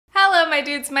my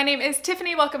dudes, my name is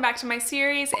Tiffany. Welcome back to my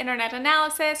series, Internet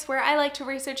Analysis, where I like to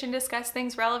research and discuss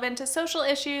things relevant to social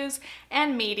issues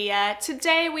and media.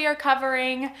 Today we are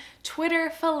covering Twitter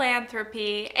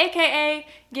philanthropy, aka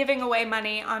giving away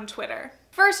money on Twitter.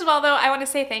 First of all though, I want to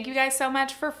say thank you guys so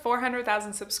much for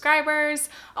 400,000 subscribers.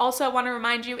 Also, I want to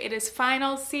remind you it is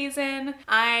finals season.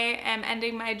 I am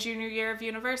ending my junior year of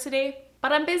university.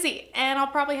 But I'm busy and I'll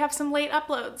probably have some late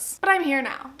uploads. But I'm here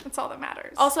now, that's all that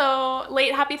matters. Also,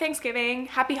 late happy Thanksgiving,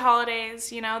 happy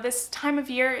holidays. You know, this time of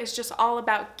year is just all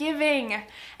about giving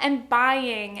and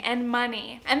buying and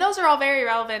money. And those are all very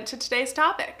relevant to today's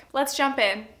topic. Let's jump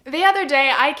in. The other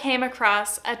day I came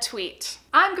across a tweet.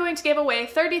 I'm going to give away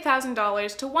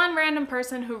 $30,000 to one random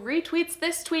person who retweets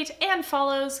this tweet and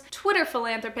follows Twitter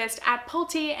philanthropist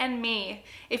 @Pulte and me.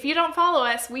 If you don't follow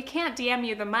us, we can't DM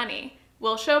you the money.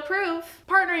 We'll show proof.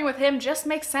 Partnering with him just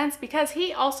makes sense because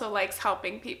he also likes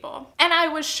helping people. And I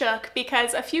was shook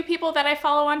because a few people that I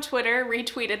follow on Twitter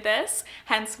retweeted this,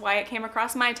 hence why it came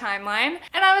across my timeline.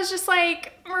 And I was just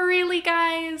like, really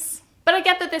guys? But I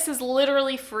get that this is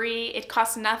literally free. It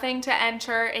costs nothing to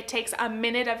enter. It takes a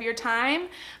minute of your time,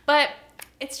 but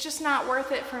it's just not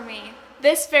worth it for me.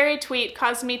 This very tweet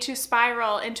caused me to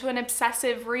spiral into an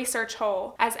obsessive research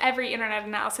hole, as every internet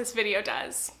analysis video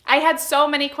does. I had so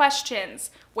many questions.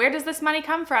 Where does this money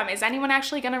come from? Is anyone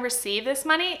actually gonna receive this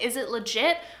money? Is it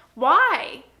legit?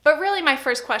 Why? But really my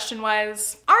first question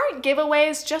was, aren't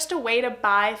giveaways just a way to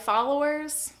buy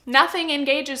followers? Nothing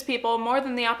engages people more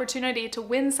than the opportunity to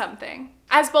win something.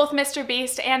 As both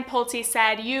MrBeast and Pulte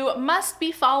said, you must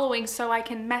be following so I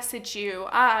can message you.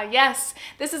 Ah, yes,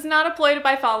 this is not a ploy to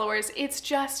buy followers, it's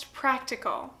just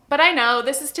practical. But I know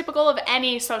this is typical of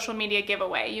any social media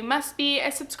giveaway. You must be a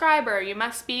subscriber, you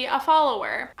must be a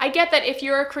follower. I get that if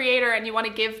you're a creator and you want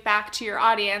to give back to your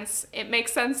audience, it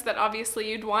makes sense that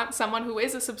obviously you'd want someone who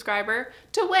is a subscriber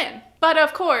to win. But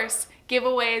of course,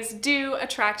 giveaways do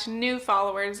attract new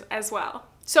followers as well.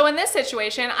 So in this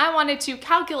situation, I wanted to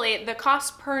calculate the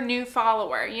cost per new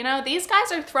follower. You know, these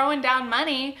guys are throwing down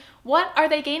money. What are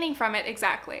they gaining from it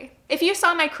exactly? If you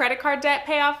saw my credit card debt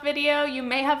payoff video, you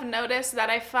may have noticed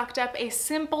that I fucked up a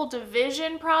simple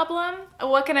division problem.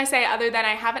 What can I say other than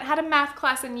I haven't had a math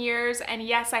class in years, and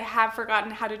yes, I have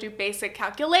forgotten how to do basic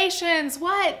calculations.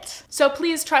 What? So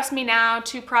please trust me now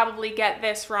to probably get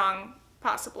this wrong.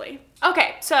 Possibly.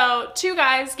 Okay, so two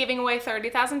guys giving away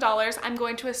 $30,000. I'm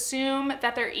going to assume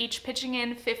that they're each pitching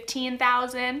in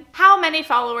 $15,000. How many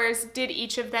followers did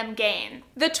each of them gain?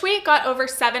 The tweet got over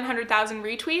 700,000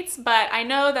 retweets, but I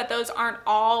know that those aren't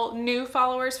all new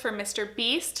followers for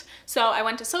MrBeast. So I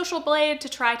went to Social Blade to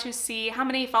try to see how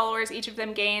many followers each of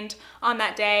them gained on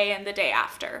that day and the day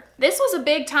after. This was a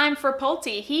big time for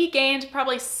Pulte. He gained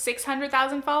probably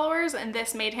 600,000 followers, and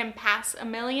this made him pass 1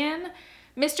 million.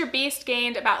 MrBeast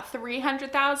gained about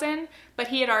 300,000, but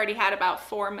he had already had about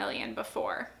 4 million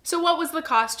before. So what was the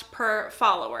cost per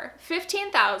follower?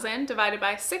 15,000 divided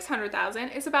by 600,000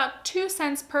 is about 2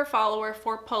 cents per follower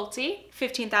for Pulte.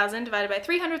 15,000 divided by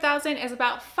 300,000 is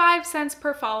about 5 cents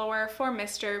per follower for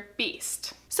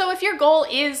MrBeast. So if your goal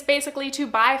is basically to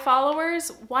buy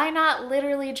followers, why not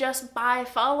literally just buy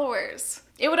followers?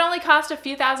 It would only cost a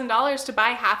few $1,000s to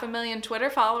buy 500,000 Twitter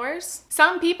followers.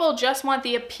 Some people just want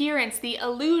the appearance, the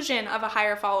illusion of a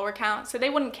higher follower count, so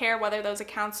they wouldn't care whether those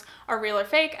accounts are real or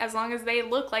fake as long as they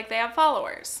look like they have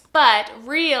followers. But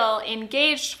real,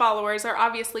 engaged followers are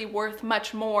obviously worth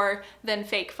much more than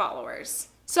fake followers.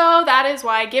 So that is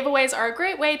why giveaways are a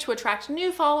great way to attract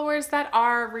new followers that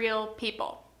are real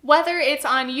people. Whether it's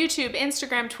on YouTube,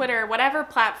 Instagram, Twitter, whatever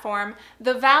platform,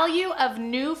 the value of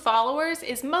new followers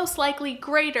is most likely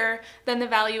greater than the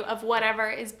value of whatever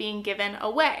is being given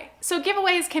away. So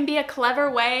giveaways can be a clever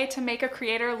way to make a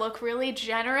creator look really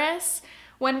generous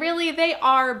when really they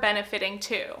are benefiting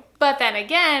too. But then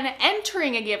again,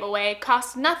 entering a giveaway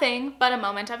costs nothing but a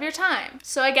moment of your time.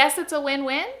 So I guess it's a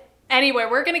win-win? Anyway,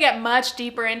 we're gonna get much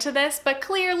deeper into this, but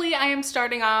clearly I am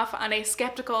starting off on a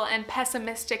skeptical and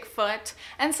pessimistic foot,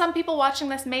 and some people watching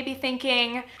this may be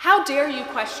thinking, how dare you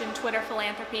question Twitter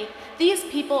philanthropy? These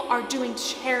people are doing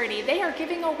charity. They are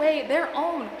giving away their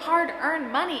own hard-earned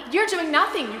money. You're doing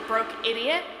nothing, you broke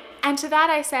idiot. And to that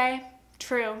I say,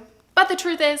 true. But the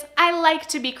truth is, I like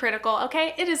to be critical,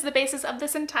 okay? It is the basis of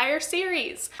this entire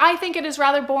series. I think it is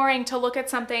rather boring to look at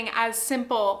something as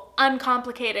simple,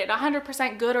 uncomplicated,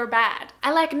 100% good or bad.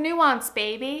 I like nuance,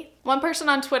 baby. One person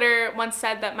on Twitter once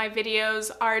said that my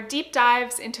videos are deep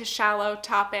dives into shallow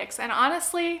topics, and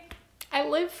honestly, I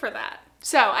live for that.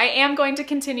 So I am going to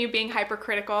continue being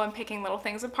hypercritical and picking little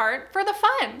things apart for the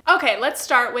fun. Okay, let's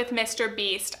start with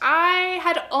MrBeast. I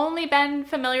had only been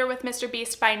familiar with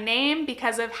MrBeast by name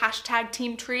because of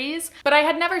 #TeamTrees, but I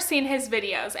had never seen his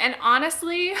videos, and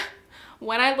honestly,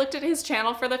 when I looked at his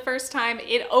channel for the first time,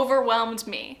 it overwhelmed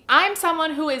me. I'm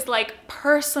someone who is like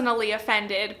personally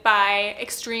offended by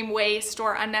extreme waste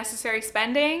or unnecessary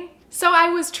spending, so I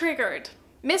was triggered.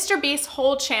 MrBeast's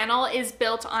whole channel is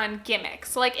built on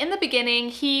gimmicks. Like in the beginning,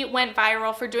 he went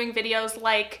viral for doing videos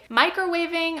like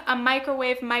microwaving a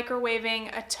microwave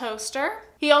microwaving a toaster.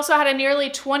 He also had a nearly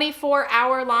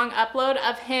 24-hour long upload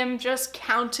of him just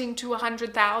counting to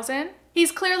 100,000.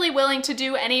 He's clearly willing to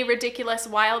do any ridiculous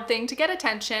wild thing to get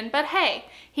attention, but hey,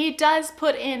 he does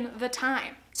put in the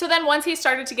time. So then once he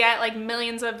started to get like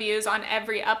millions of views on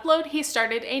every upload, he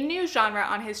started a new genre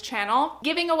on his channel,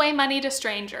 giving away money to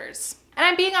strangers. And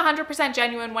I'm being 100%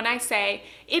 genuine when I say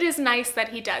it is nice that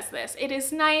he does this. It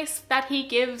is nice that he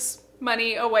gives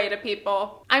money away to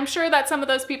people. I'm sure that some of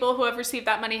those people who have received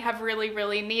that money have really,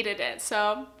 really needed it.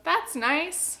 So that's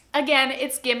nice. Again,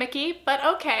 it's gimmicky, but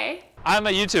okay. I'm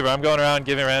a YouTuber. I'm going around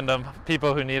giving random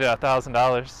people who need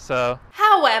 $1,000, so.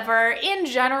 However, in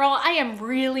general, I am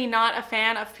really not a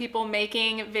fan of people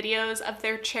making videos of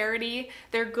their charity,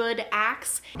 their good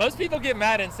acts. Most people get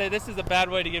mad and say this is a bad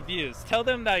way to get views. Tell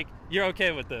them like you're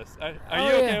okay with this. Are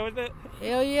you okay with it?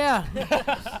 Hell yeah.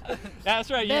 That's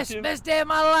right, YouTube. Best day of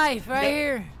my life right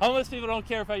here. Homeless people don't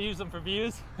care if I use them for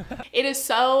views. It is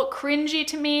so cringy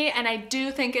to me, and I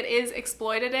do think it is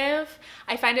exploitative.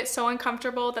 I find it so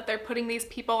uncomfortable that they're putting these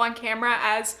people on camera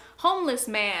as homeless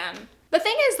man. The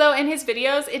thing is though, in his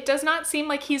videos, it does not seem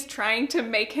like he's trying to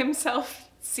make himself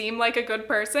seem like a good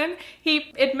person.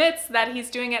 He admits that he's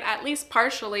doing it at least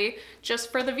partially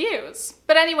just for the views.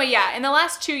 But anyway, yeah, in the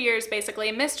last 2 years,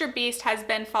 basically, MrBeast has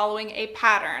been following a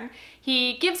pattern.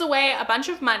 He gives away a bunch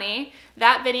of money,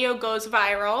 that video goes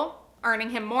viral, earning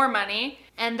him more money,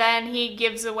 and then he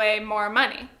gives away more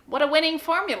money. What a winning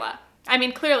formula. I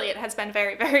mean, clearly it has been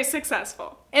very, very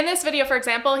successful. In this video, for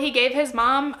example, he gave his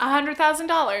mom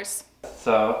 $100,000.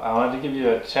 So I wanted to give you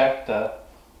a check to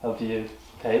help you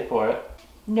pay for it.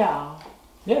 No.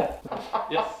 Yeah.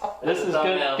 Yes. This is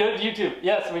good YouTube.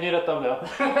 Yes, we need a thumbnail.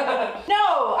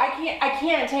 No, I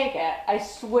can't take it. I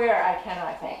swear I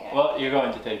cannot take it. Well, you're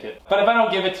going to take it. But if I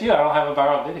don't give it to you, I don't have a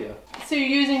viral video. So you're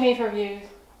using me for views?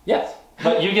 Yes.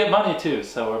 But you get money too,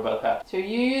 so we're both happy. So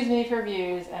you use me for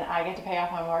views and I get to pay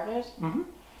off my mortgage? Mm-hmm.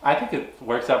 I think it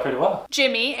works out pretty well.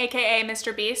 Jimmy, aka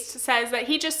MrBeast, says that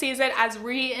he just sees it as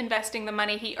reinvesting the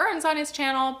money he earns on his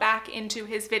channel back into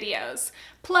his videos.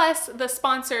 Plus, the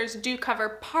sponsors do cover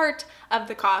part of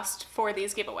the cost for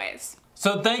these giveaways.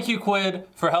 So thank you, Quid,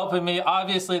 for helping me.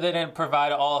 Obviously, they didn't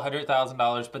provide all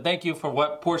 $100,000, but thank you for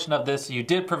what portion of this you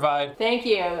did provide. Thank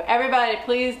you. Everybody,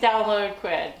 please download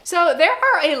Quid. So there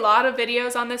are a lot of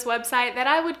videos on this website that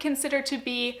I would consider to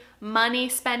be money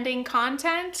spending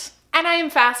content. And I am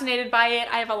fascinated by it.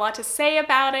 I have a lot to say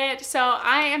about it. So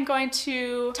I am going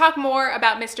to talk more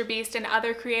about MrBeast and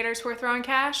other creators who are throwing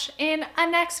cash in a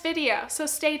next video. So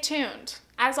stay tuned.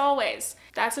 As always,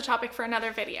 that's a topic for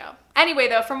another video. Anyway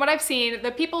though, from what I've seen,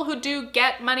 the people who do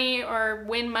get money or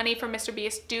win money from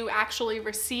MrBeast do actually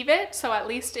receive it. So at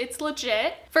least it's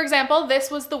legit. For example, this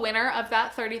was the winner of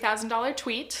that $30,000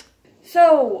 tweet.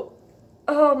 So,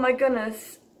 oh my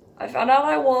goodness. I found out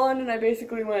I won and I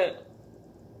basically went,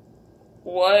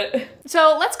 what?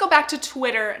 So let's go back to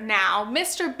Twitter now.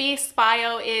 MrBeast's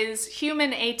bio is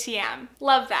human ATM.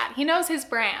 Love that. He knows his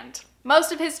brand.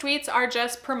 Most of his tweets are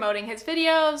just promoting his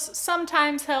videos.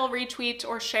 Sometimes he'll retweet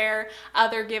or share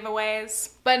other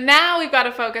giveaways. But now we've got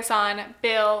to focus on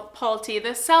Bill Pulte,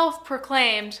 the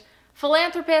self-proclaimed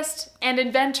philanthropist and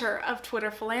inventor of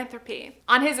Twitter philanthropy.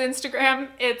 On his Instagram,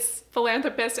 it's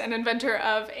philanthropist and inventor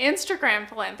of Instagram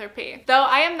philanthropy. Though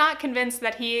I am not convinced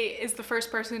that he is the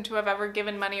first person to have ever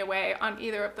given money away on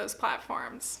either of those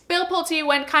platforms. Bill Pulte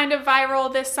went kind of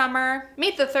viral this summer.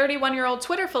 Meet the 31-year-old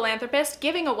Twitter philanthropist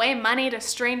giving away money to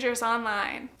strangers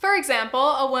online. For example,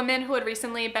 a woman who had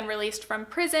recently been released from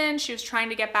prison, she was trying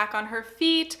to get back on her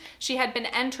feet. She had been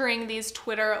entering these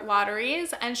Twitter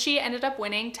lotteries and she ended up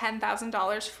winning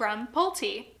 $10,000 from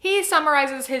Pulte. He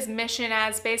summarizes his mission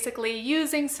as basically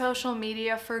using social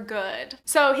media for good.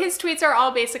 So his tweets are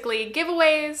all basically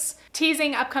giveaways,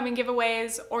 teasing upcoming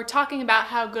giveaways, or talking about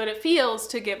how good it feels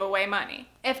to give away money.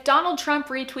 If Donald Trump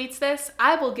retweets this,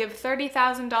 I will give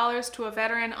 $30,000 to a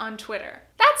veteran on Twitter.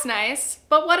 That's nice,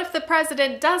 but what if the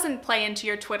president doesn't play into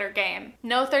your Twitter game?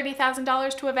 No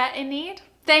 $30,000 to a vet in need?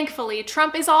 Thankfully,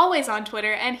 Trump is always on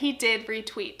Twitter and he did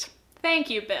retweet. Thank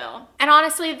you, Bill. And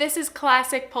honestly, this is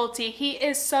classic Pulte. He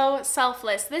is so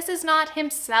selfless. This is not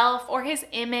himself or his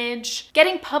image.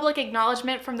 Getting public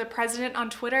acknowledgement from the president on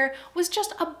Twitter was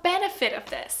just a benefit of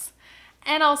this,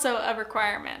 and also a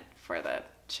requirement for the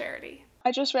charity.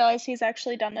 I just realized he's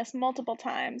actually done this multiple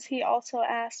times. He also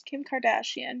asked Kim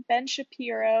Kardashian, Ben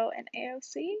Shapiro, and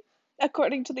AOC.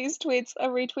 According to these tweets, a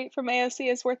retweet from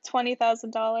AOC is worth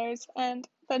 $20,000 and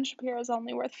Ben Shapiro is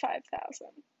only worth $5,000.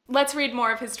 Let's read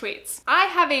more of his tweets. I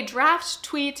have a draft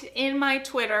tweet in my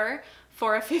Twitter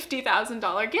for a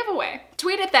 $50,000 giveaway.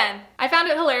 Tweet it then. I found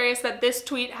it hilarious that this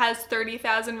tweet has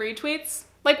 30,000 retweets.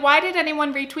 Like, why did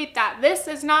anyone retweet that? This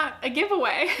is not a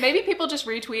giveaway. Maybe people just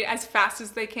retweet as fast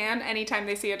as they can anytime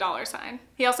they see a dollar sign.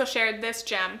 He also shared this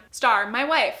gem. Star, my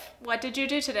wife. What did you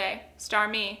do today? Star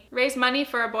me. Raised money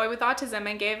for a boy with autism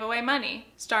and gave away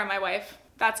money. Star my wife.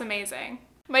 That's amazing.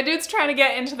 My dude's trying to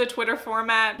get into the Twitter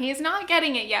format. He's not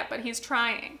getting it yet, but he's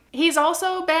trying. He's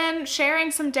also been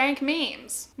sharing some dank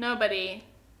memes. Nobody.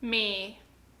 Me.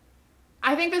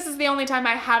 I think this is the only time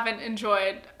I haven't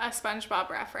enjoyed a SpongeBob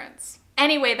reference.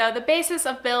 Anyway though, the basis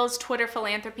of Bill's Twitter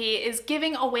philanthropy is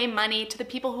giving away money to the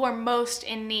people who are most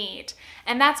in need.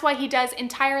 And that's why he does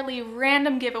entirely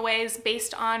random giveaways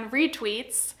based on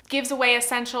retweets, gives away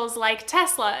essentials like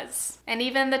Teslas, and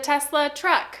even the Tesla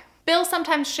truck. Bill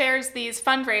sometimes shares these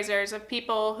fundraisers of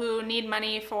people who need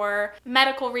money for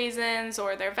medical reasons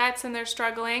or they're vets and they're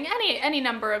struggling, any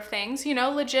number of things, you know,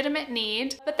 legitimate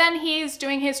need. But then he's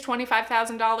doing his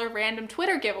 $25,000 random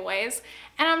Twitter giveaways,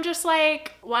 and I'm just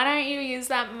like, why don't you use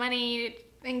that money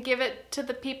and give it to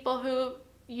the people who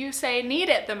you say need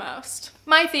it the most?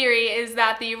 My theory is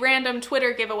that the random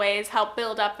Twitter giveaways help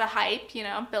build up the hype, you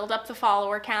know, build up the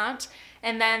follower count,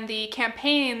 and then the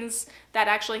campaigns that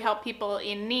actually help people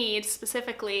in need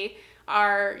specifically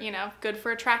are, you know, good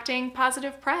for attracting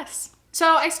positive press.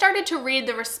 So I started to read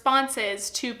the responses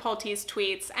to Pulte's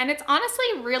tweets, and it's honestly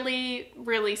really,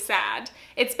 really sad.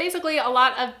 It's basically a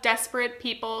lot of desperate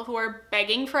people who are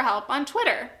begging for help on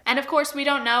Twitter. And of course, we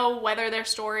don't know whether their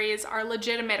stories are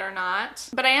legitimate or not,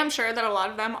 but I am sure that a lot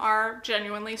of them are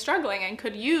genuinely struggling and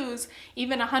could use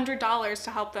even $100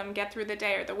 to help them get through the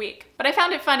day or the week. But I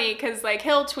found it funny because, like,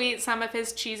 he'll tweet some of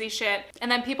his cheesy shit, and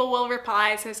then people will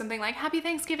reply, say something like, "Happy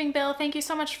Thanksgiving, Bill, thank you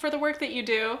so much for the work that you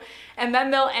do," and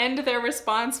then they'll end their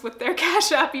response with their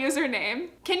Cash App username.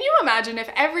 Can you imagine if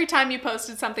every time you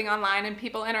posted something online and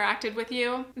people interacted with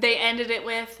you, they ended it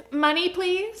with, "Money,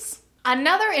 please"?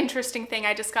 Another interesting thing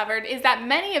I discovered is that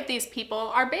many of these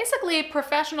people are basically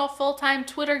professional full-time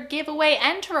Twitter giveaway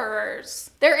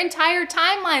enterers. Their entire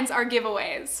timelines are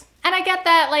giveaways. And I get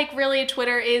that, like, really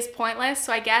Twitter is pointless,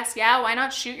 so I guess, yeah, why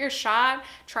not shoot your shot,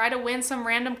 try to win some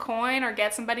random coin or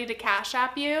get somebody to Cash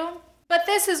App you? But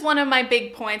this is one of my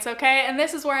big points, okay? And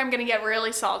this is where I'm gonna get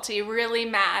really salty, really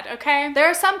mad, okay? There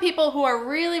are some people who are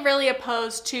really, really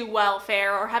opposed to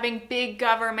welfare or having big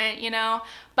government, you know?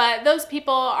 But those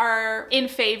people are in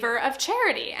favor of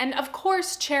charity. And of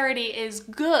course, charity is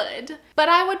good, but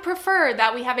I would prefer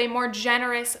that we have a more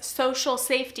generous social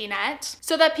safety net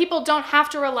so that people don't have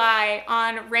to rely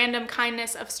on random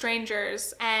kindness of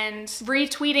strangers and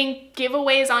retweeting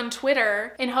giveaways on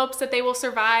Twitter in hopes that they will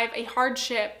survive a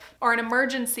hardship or an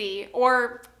emergency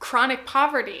or chronic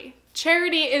poverty.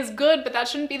 Charity is good, but that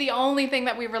shouldn't be the only thing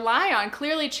that we rely on.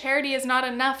 Clearly, charity is not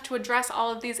enough to address all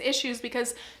of these issues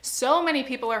because so many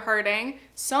people are hurting,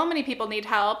 so many people need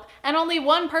help, and only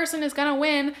one person is gonna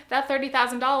win that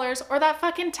 $30,000 or that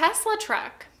fucking Tesla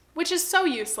truck, which is so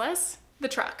useless. The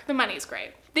truck, the money's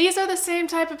great. These are the same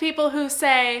type of people who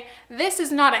say, this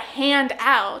is not a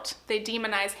handout. They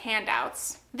demonize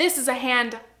handouts. This is a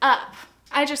hand up.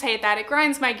 I just hate that. It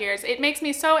grinds my gears. It makes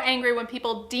me so angry when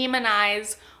people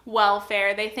demonize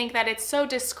welfare. They think that it's so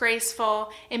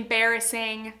disgraceful,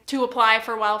 embarrassing to apply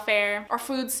for welfare or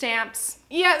food stamps.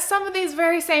 Yet some of these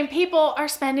very same people are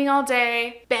spending all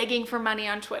day begging for money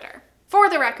on Twitter. For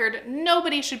the record,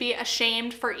 nobody should be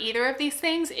ashamed for either of these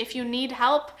things. If you need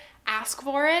help, ask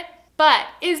for it. But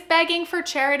is begging for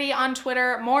charity on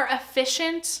Twitter more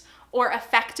efficient or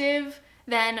effective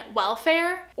than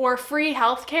welfare or free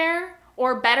healthcare?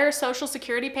 Or better social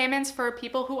security payments for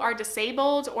people who are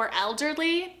disabled or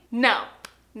elderly? No,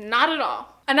 not at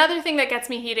all. Another thing that gets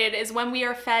me heated is when we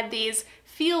are fed these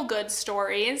feel-good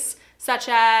stories such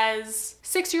as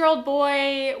 6-year-old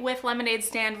boy with lemonade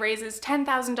stand raises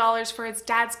 $10,000 for his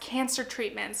dad's cancer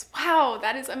treatments. Wow,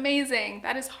 that is amazing.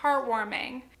 That is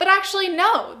heartwarming. But actually,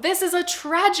 no, this is a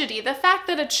tragedy. The fact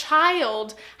that a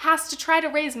child has to try to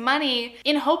raise money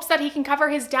in hopes that he can cover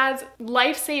his dad's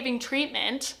life-saving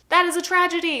treatment, that is a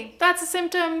tragedy. That's a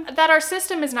symptom that our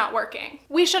system is not working.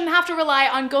 We shouldn't have to rely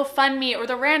on GoFundMe or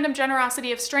the random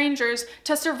generosity of strangers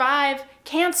to survive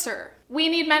cancer. We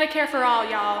need Medicare for all,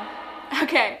 y'all.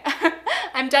 Okay,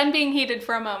 I'm done being heated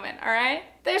for a moment, all right?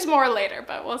 There's more later,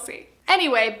 but we'll see.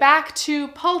 Anyway, back to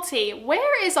Pulte.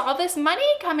 Where is all this money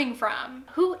coming from?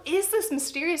 Who is this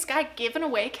mysterious guy giving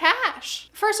away cash?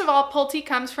 First of all, Pulte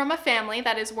comes from a family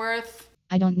that is worth...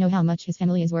 I don't know how much his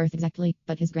family is worth exactly,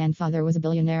 but his grandfather was a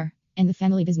billionaire, and the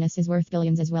family business is worth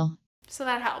billions as well. So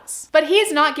that helps. But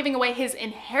he's not giving away his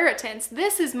inheritance.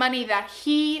 This is money that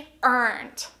he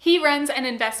earned. He runs an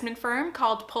investment firm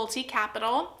called Pulte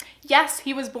Capital. Yes,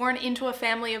 he was born into a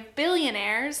family of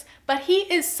billionaires, but he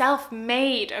is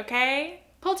self-made, okay?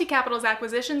 Pulte Capital's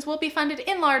acquisitions will be funded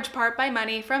in large part by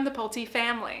money from the Pulte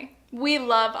family. We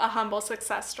love a humble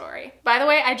success story. By the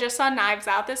way, I just saw Knives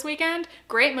Out this weekend.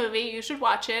 Great movie, you should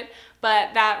watch it.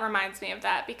 But that reminds me of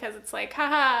that because it's like,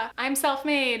 haha, I'm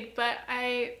self-made, but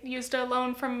I used a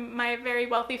loan from my very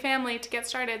wealthy family to get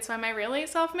started, so am I really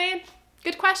self-made?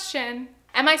 Good question.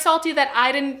 Am I salty that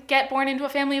I didn't get born into a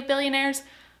family of billionaires?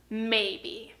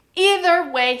 Maybe. Either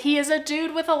way, he is a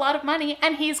dude with a lot of money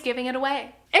and he's giving it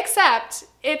away. Except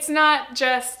it's not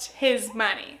just his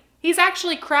money. He's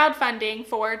actually crowdfunding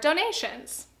for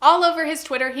donations. All over his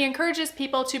Twitter, he encourages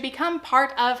people to become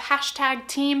part of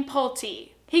 #TeamPulte.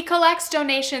 He collects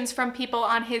donations from people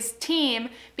on his team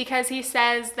because he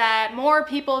says that more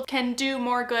people can do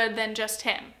more good than just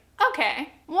him.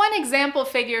 Okay. One example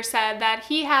figure said that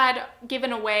he had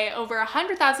given away over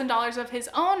 $100,000 of his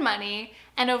own money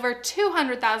and over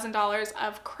 $200,000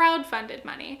 of crowdfunded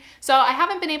money. So I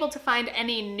haven't been able to find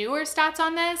any newer stats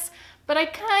on this, but I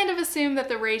kind of assume that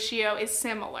the ratio is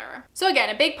similar. So again,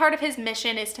 a big part of his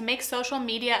mission is to make social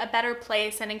media a better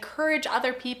place and encourage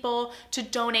other people to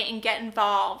donate and get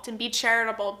involved and be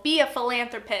charitable, be a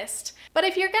philanthropist. But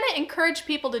if you're gonna encourage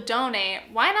people to donate,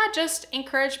 why not just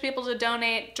encourage people to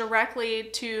donate directly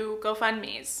to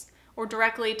GoFundMes or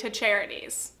directly to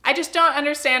charities? I just don't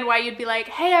understand why you'd be like,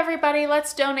 hey everybody,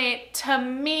 let's donate to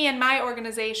me and my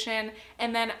organization,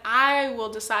 and then I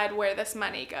will decide where this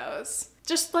money goes.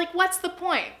 Just like, what's the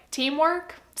point?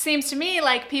 Teamwork? Seems to me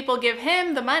like people give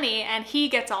him the money and he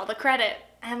gets all the credit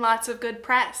and lots of good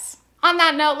press. On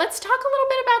that note, let's talk a little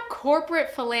bit about corporate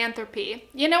philanthropy.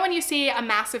 You know when you see a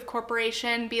massive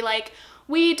corporation be like,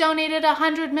 we donated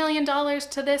 $100 million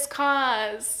to this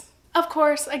cause. Of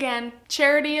course, again,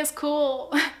 charity is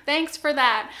cool. Thanks for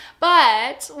that.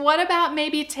 But what about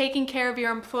maybe taking care of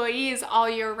your employees all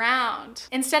year round?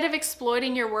 Instead of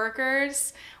exploiting your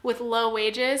workers with low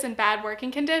wages and bad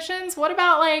working conditions, what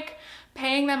about like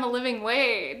paying them a living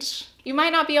wage? You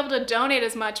might not be able to donate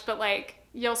as much, but like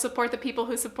you'll support the people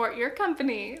who support your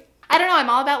company. I don't know, I'm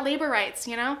all about labor rights,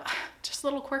 you know? Just a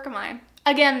little quirk of mine.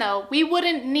 Again though, we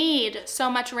wouldn't need so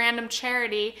much random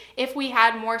charity if we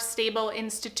had more stable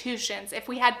institutions, if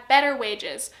we had better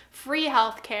wages, free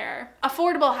healthcare,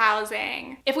 affordable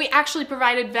housing, if we actually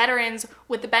provided veterans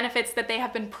with the benefits that they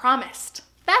have been promised.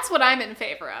 That's what I'm in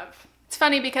favor of. It's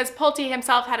funny because Pulte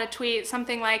himself had a tweet,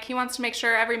 something like he wants to make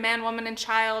sure every man, woman, and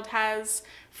child has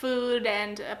food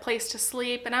and a place to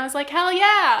sleep, and I was like, hell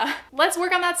yeah! Let's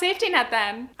work on that safety net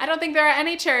then. I don't think there are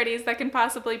any charities that can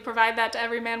possibly provide that to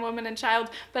every man, woman, and child,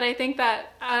 but I think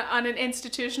that on an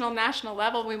institutional, national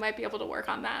level, we might be able to work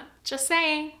on that. Just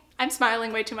saying. I'm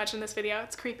smiling way too much in this video,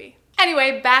 it's creepy.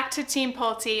 Anyway, back to Team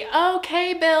Pulte.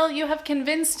 Okay, Bill, you have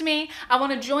convinced me. I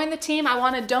want to join the team, I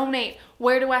want to donate.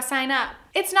 Where do I sign up?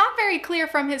 It's not very clear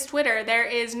from his Twitter. There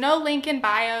is no link in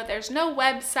bio, there's no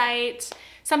website.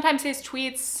 Sometimes his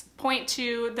tweets point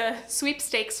to the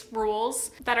sweepstakes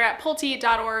rules that are at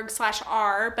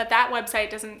pulte.org/r, but that website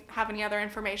doesn't have any other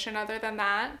information other than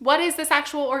that. What is this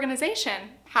actual organization?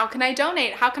 How can I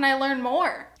donate? How can I learn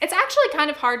more? It's actually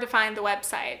kind of hard to find the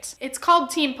website. It's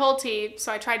called Team Pulte,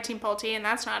 so I tried Team Pulte and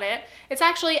that's not it. It's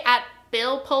actually at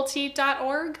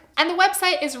billpulte.org. And the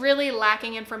website is really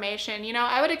lacking information. You know,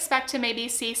 I would expect to maybe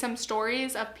see some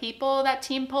stories of people that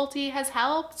Team Pulte has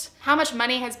helped, how much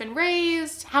money has been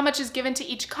raised, how much is given to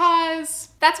each cause.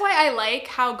 That's why I like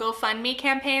how GoFundMe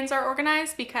campaigns are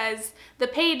organized, because the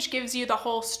page gives you the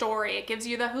whole story. It gives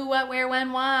you the who, what, where,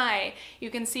 when, why. You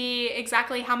can see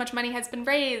exactly how much money has been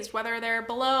raised, whether they're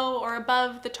below or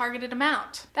above the targeted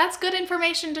amount. That's good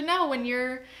information to know when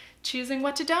you're choosing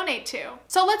what to donate to.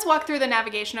 So let's walk through the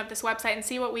navigation of this website and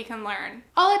see what we can learn.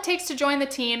 All it takes to join the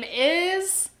team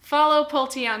is follow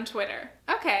Pulte on Twitter.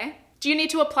 Okay. Do you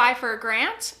need to apply for a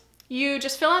grant? You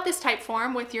just fill out this type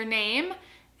form with your name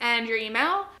and your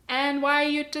email and why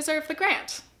you deserve the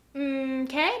grant.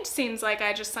 Okay, seems like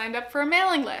I just signed up for a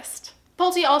mailing list.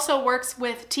 Pulte also works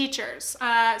with teachers.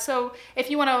 So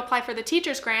if you want to apply for the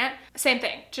teacher's grant, same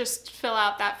thing, just fill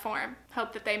out that form.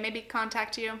 Hope that they maybe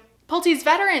contact you. Pulte's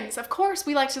veterans, of course,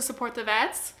 we like to support the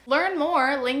vets. Learn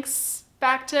more, links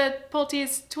back to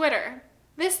Pulte's Twitter.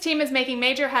 This team is making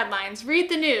major headlines. Read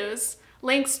the news.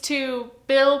 Links to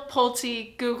Bill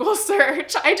Pulte Google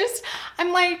search.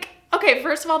 I'm like, okay,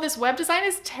 first of all, this web design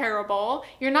is terrible.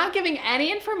 You're not giving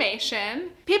any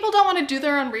information. People don't want to do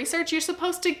their own research. You're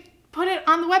supposed to put it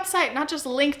on the website, not just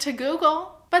link to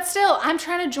Google. But still, I'm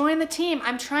trying to join the team.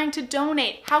 I'm trying to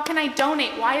donate. How can I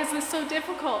donate? Why is this so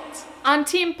difficult? On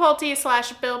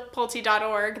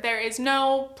teampulte/billpulte.org, there is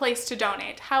no place to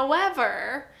donate.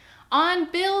 However, on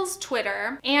Bill's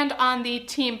Twitter and on the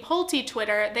Team Pulte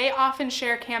Twitter, they often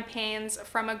share campaigns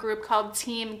from a group called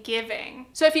TeamGiving.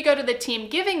 So if you go to the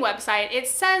TeamGiving website, it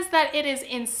says that it is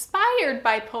inspired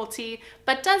by Pulte,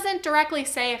 but doesn't directly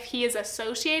say if he is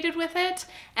associated with it,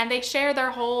 and they share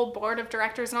their whole board of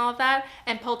directors and all of that,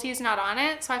 and Pulte's not on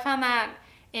it, so I found that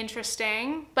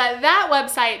interesting. But that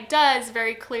website does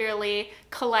very clearly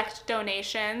collect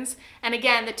donations. And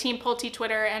again, the Team Pulte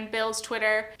Twitter and Bill's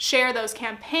Twitter share those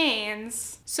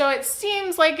campaigns. So it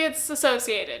seems like it's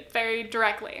associated very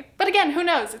directly. But again, who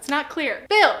knows? It's not clear.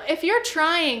 Bill, if you're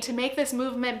trying to make this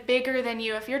movement bigger than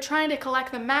you, if you're trying to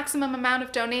collect the maximum amount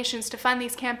of donations to fund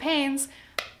these campaigns,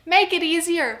 make it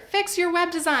easier. Fix your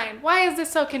web design. Why is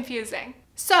this so confusing?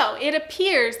 So it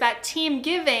appears that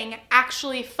TeamGiving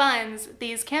actually funds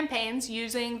these campaigns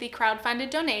using the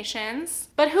crowdfunded donations.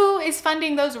 But who is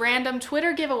funding those random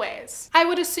Twitter giveaways? I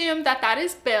would assume that that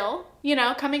is Bill, you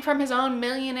know, coming from his own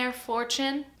millionaire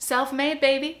fortune, self-made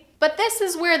baby. But this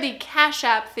is where the Cash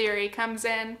App theory comes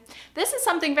in. This is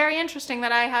something very interesting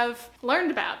that I have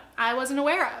learned about. I wasn't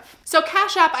aware of. So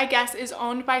Cash App, I guess, is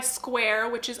owned by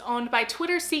Square, which is owned by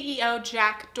Twitter CEO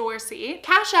Jack Dorsey.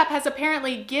 Cash App has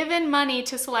apparently given money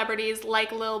to celebrities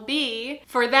like Lil B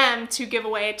for them to give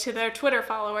away to their Twitter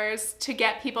followers to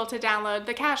get people to download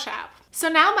the Cash App. So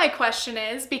now my question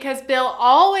is, because Bill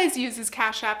always uses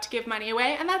Cash App to give money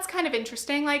away, and that's kind of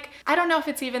interesting, like, I don't know if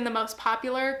it's even the most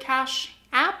popular Cash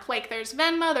app. Like, there's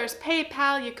Venmo, there's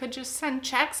PayPal, you could just send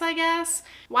checks, I guess.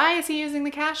 Why is he using the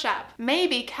Cash App?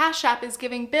 Maybe Cash App is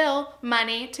giving Bill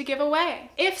money to give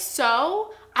away. If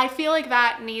so, I feel like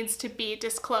that needs to be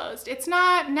disclosed. It's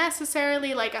not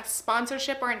necessarily like a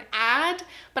sponsorship or an ad,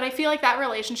 but I feel like that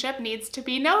relationship needs to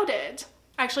be noted.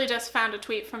 Actually just found a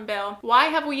tweet from Bill. Why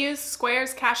have we used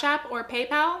Square's Cash App or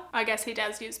PayPal? I guess he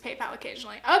does use PayPal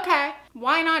occasionally. Okay,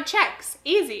 why not checks?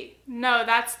 Easy. No,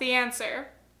 that's the answer.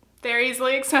 They're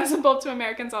easily accessible to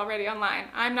Americans already online.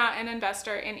 I'm not an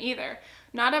investor in either.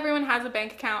 Not everyone has a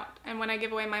bank account, and when I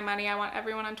give away my money, I want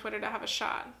everyone on Twitter to have a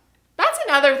shot. That's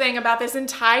another thing about this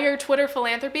entire Twitter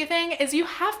philanthropy thing, is you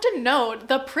have to note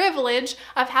the privilege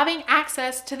of having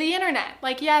access to the internet.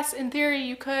 Like, yes, in theory,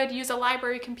 you could use a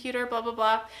library computer, blah, blah,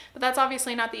 blah, but that's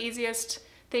obviously not the easiest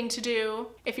thing to do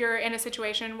if you're in a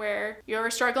situation where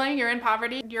you're struggling, you're in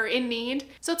poverty, you're in need.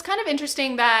 So it's kind of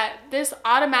interesting that this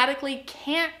automatically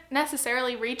can't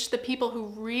necessarily reach the people who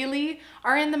really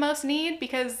are in the most need,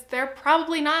 because they're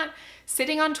probably not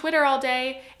sitting on Twitter all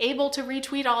day, able to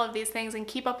retweet all of these things and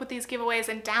keep up with these giveaways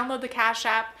and download the Cash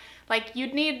App. Like,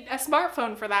 you'd need a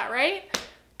smartphone for that, right?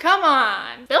 Come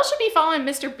on. Bill should be following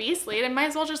MrBeast lead and might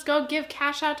as well just go give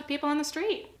cash out to people on the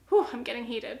street. Whew, I'm getting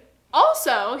heated.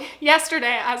 Also,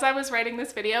 yesterday, as I was writing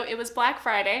this video, it was Black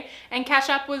Friday, and Cash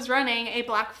App was running a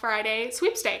Black Friday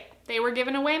sweepstake. They were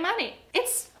giving away money.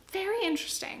 It's very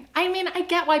interesting. I mean, I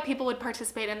get why people would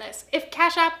participate in this. If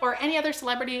Cash App or any other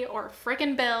celebrity or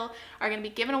frickin' Bill are gonna be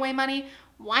giving away money,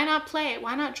 why not play it?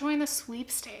 Why not join the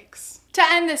sweepstakes? To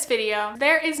end this video,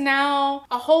 there is now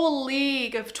a whole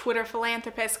league of Twitter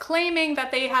philanthropists claiming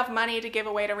that they have money to give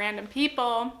away to random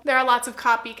people. There are lots of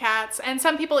copycats, and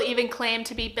some people even claim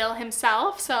to be Bill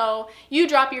himself. So you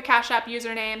drop your Cash App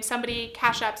username, somebody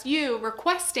Cash Apps you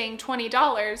requesting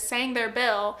 $20, saying they're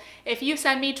Bill. If you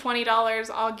send me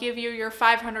 $20, I'll give you your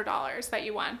 $500 that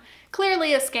you won.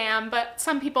 Clearly a scam, but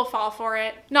some people fall for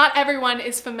it. Not everyone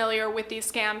is familiar with these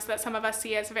scams that some of us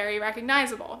see as very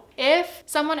recognizable. If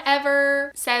someone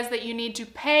ever says that you need to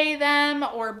pay them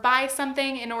or buy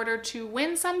something in order to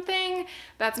win something,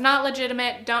 that's not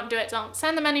legitimate. Don't do it. Don't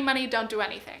send them any money. Don't do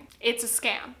anything. It's a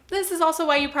scam. This is also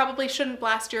why you probably shouldn't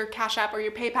blast your Cash App or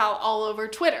your PayPal all over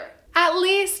Twitter. At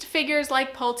least figures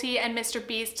like Pulte and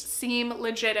MrBeast seem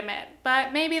legitimate,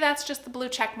 but maybe that's just the blue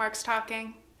check marks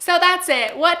talking. So that's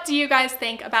it. What do you guys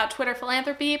think about Twitter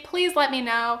philanthropy? Please let me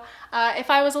know. If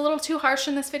I was a little too harsh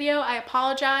in this video, I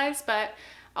apologize, but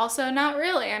also not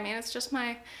really. I mean, it's just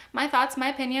my thoughts, my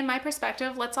opinion, my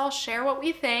perspective. Let's all share what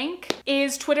we think.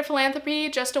 Is Twitter philanthropy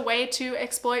just a way to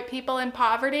exploit people in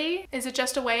poverty? Is it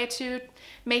just a way to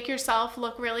make yourself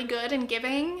look really good and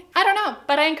giving? I don't know,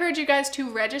 but I encourage you guys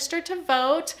to register to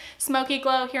vote. Smokey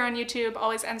Glow here on YouTube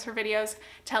always ends her videos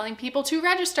telling people to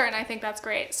register, and I think that's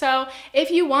great. So if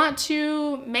you want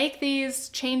to make these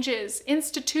changes,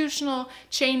 institutional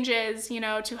changes, you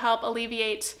know, to help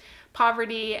alleviate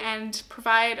poverty and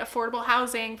provide affordable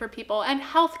housing for people and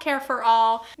healthcare for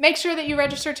all, make sure that you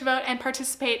register to vote and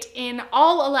participate in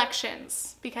all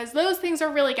elections, because those things are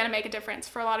really going to make a difference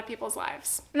for a lot of people's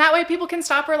lives. And that way people can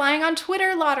stop relying on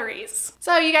Twitter lotteries.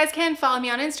 So you guys can follow me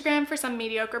on Instagram for some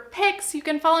mediocre pics. You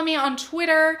can follow me on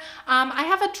Twitter. I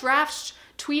have a draft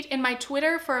tweet in my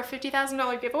Twitter for a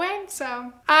 $50,000 giveaway.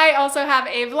 So I also have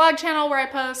a vlog channel where I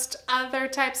post other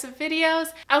types of videos.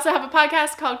 I also have a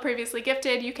podcast called Previously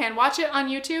Gifted. You can watch it on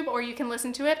YouTube or you can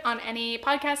listen to it on any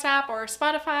podcast app or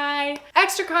Spotify.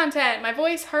 Extra content. My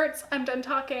voice hurts. I'm done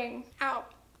talking. Ow.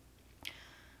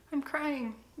 I'm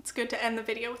crying. It's good to end the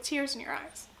video with tears in your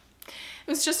eyes. It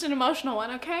was just an emotional one,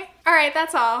 okay? All right,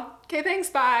 that's all. Okay, thanks,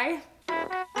 bye.